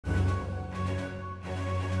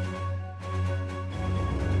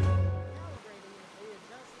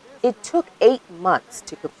It took 8 months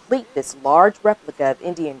to complete this large replica of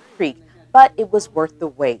Indian Creek, but it was worth the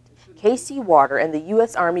wait. KC Water and the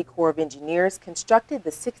U.S. Army Corps of Engineers constructed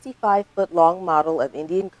the 65-foot-long model of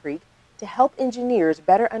Indian Creek to help engineers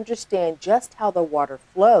better understand just how the water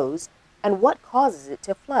flows and what causes it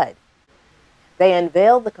to flood. They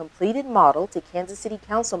unveiled the completed model to Kansas City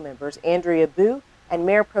Council members Andrea Boo and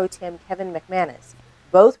Mayor Pro Tem Kevin McManus,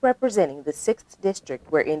 both representing the 6th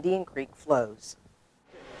District where Indian Creek flows.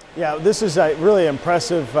 Yeah, this is a really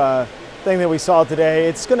impressive thing that we saw today.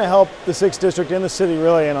 It's going to help the 6th District and the city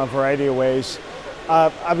really in a variety of ways.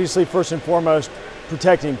 Obviously, first and foremost,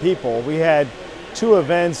 protecting people. We had 2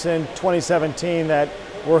 events in 2017 that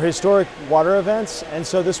were historic water events, and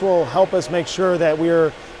so this will help us make sure that we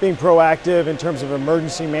are being proactive in terms of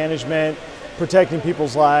emergency management, protecting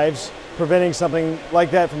people's lives, preventing something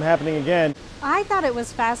like that from happening again. I thought it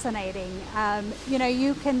was fascinating.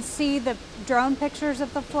 You can see the drone pictures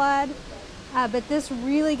of the flood, but this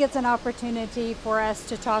really gets an opportunity for us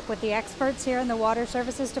to talk with the experts here in the Water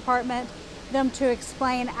Services Department, them to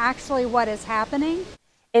explain actually what is happening.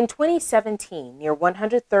 In 2017, near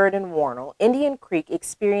 103rd and Warnell, Indian Creek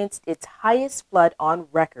experienced its highest flood on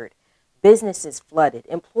record. Businesses flooded,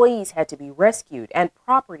 employees had to be rescued, and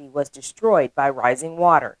property was destroyed by rising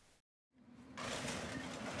water.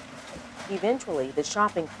 Eventually, the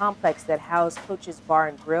shopping complex that housed Coach's Bar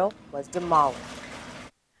and Grill was demolished.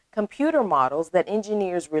 Computer models that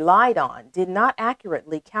engineers relied on did not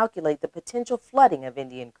accurately calculate the potential flooding of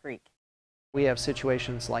Indian Creek. We have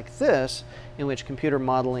situations like this in which computer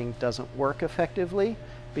modeling doesn't work effectively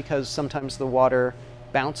because sometimes the water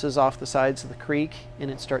bounces off the sides of the creek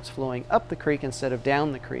and it starts flowing up the creek instead of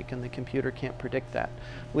down the creek, and the computer can't predict that.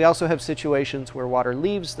 We also have situations where water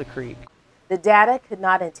leaves the creek. The data could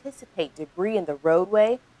not anticipate debris in the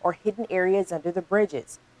roadway or hidden areas under the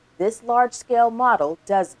bridges. This large-scale model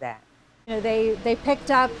does that. They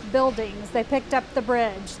picked up buildings, they picked up the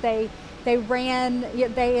bridge, they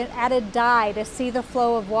added dye to see the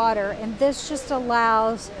flow of water, and this just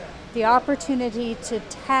allows the opportunity to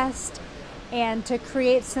test and to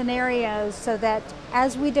create scenarios so that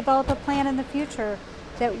as we develop a plan in the future,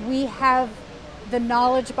 that we have the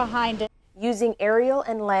knowledge behind it. Using aerial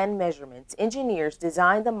and land measurements, engineers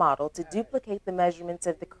designed the model to duplicate the measurements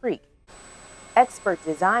of the creek. Expert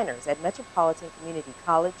designers at Metropolitan Community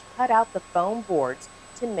College cut out the foam boards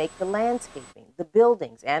to make the landscaping, the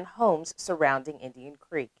buildings, and homes surrounding Indian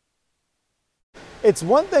Creek. It's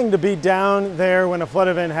one thing to be down there when a flood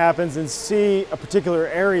event happens and see a particular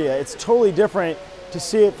area. It's totally different to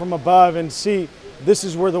see it from above and see this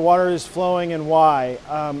is where the water is flowing and why.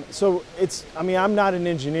 I'm not an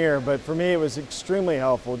engineer, but for me it was extremely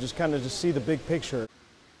helpful just kind of to see the big picture.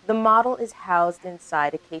 The model is housed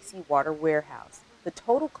inside a KC Water warehouse. The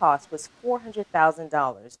total cost was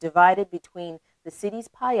 $400,000, divided between the city's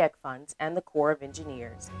PIAC funds and the Corps of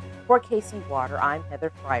Engineers. For KC Water, I'm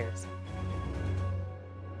Heather Friars.